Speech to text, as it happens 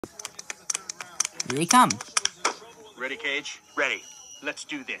Here they come. Ready, Cage? Ready. Let's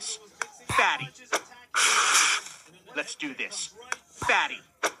do this. Fatty. Let's do this. Fatty.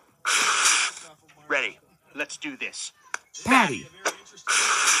 Ready. Let's do this. Patty.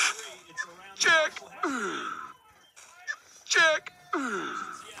 Check. Check.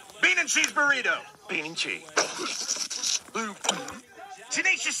 Bean and cheese burrito. Bean and cheese.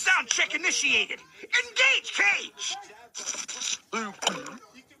 Tenacious sound check initiated. Engage, Cage.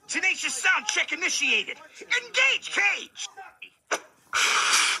 Tenacious sound check initiated. Engage, Cage.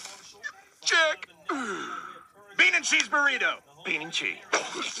 Check. Bean and cheese burrito. Bean and cheese.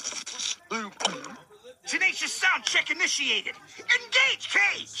 Tenacious sound check initiated. Engage,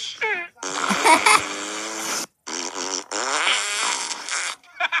 Cage.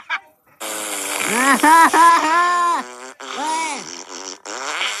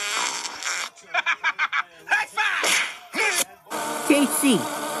 High five. KC.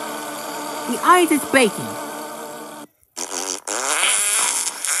 The ice is baking.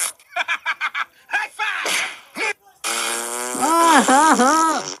 High five. Ah, ha,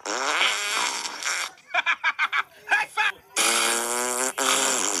 ha. High five.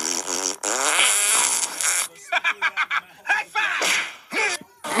 High five.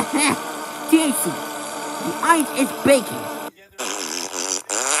 KC. The ice is baking.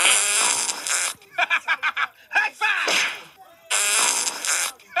 High five.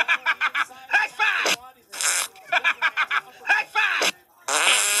 High five. High five.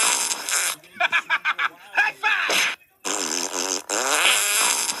 High five.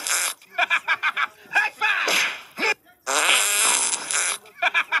 High five.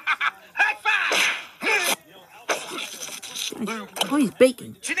 High five. Oh, he's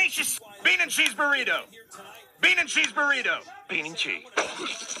baking. Tenacious bean and cheese burrito. Bean and cheese burrito. Bean and cheese.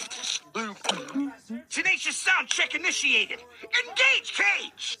 Tenacious sound check initiated. Engage,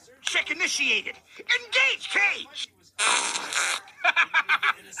 Cage. Check initiated. Engage, Cage.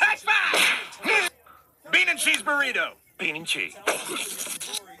 High five. Bean and cheese burrito. Bean and cheese.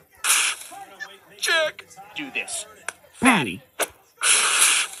 Check. Do this. Patty.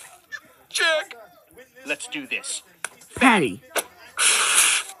 Check. Let's do this. Patty.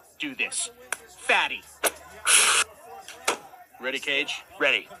 Do this. Fatty. Ready, Cage?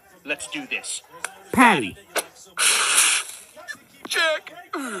 Ready. Let's do this. Patty. Check.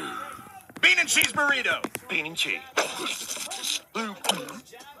 Bean and cheese burrito. Bean and cheese.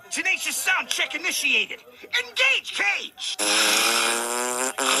 Tenacious sound check initiated. Engage, Cage.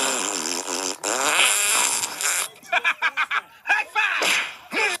 High five.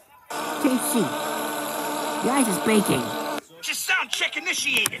 KC. The ice is baking. Tenacious sound check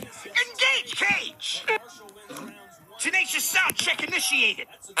initiated. Engage, Cage. Tenacious sound check initiated.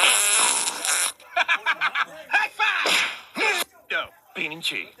 High five. No. Bean and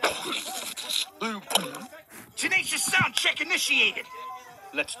cheese. Tenacious sound check initiated.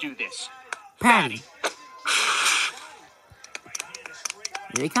 Let's do this. Patty.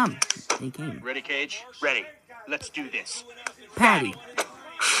 Here they come. They came. Ready, Cage? Ready. Let's do this. Patty.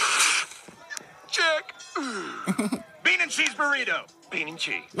 Check. Bean and cheese burrito. Bean and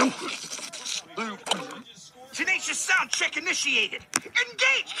cheese. Tenacious sound check initiated.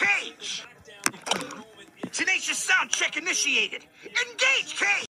 Engage, Cage. Tenacious sound check initiated. Engage, Cage.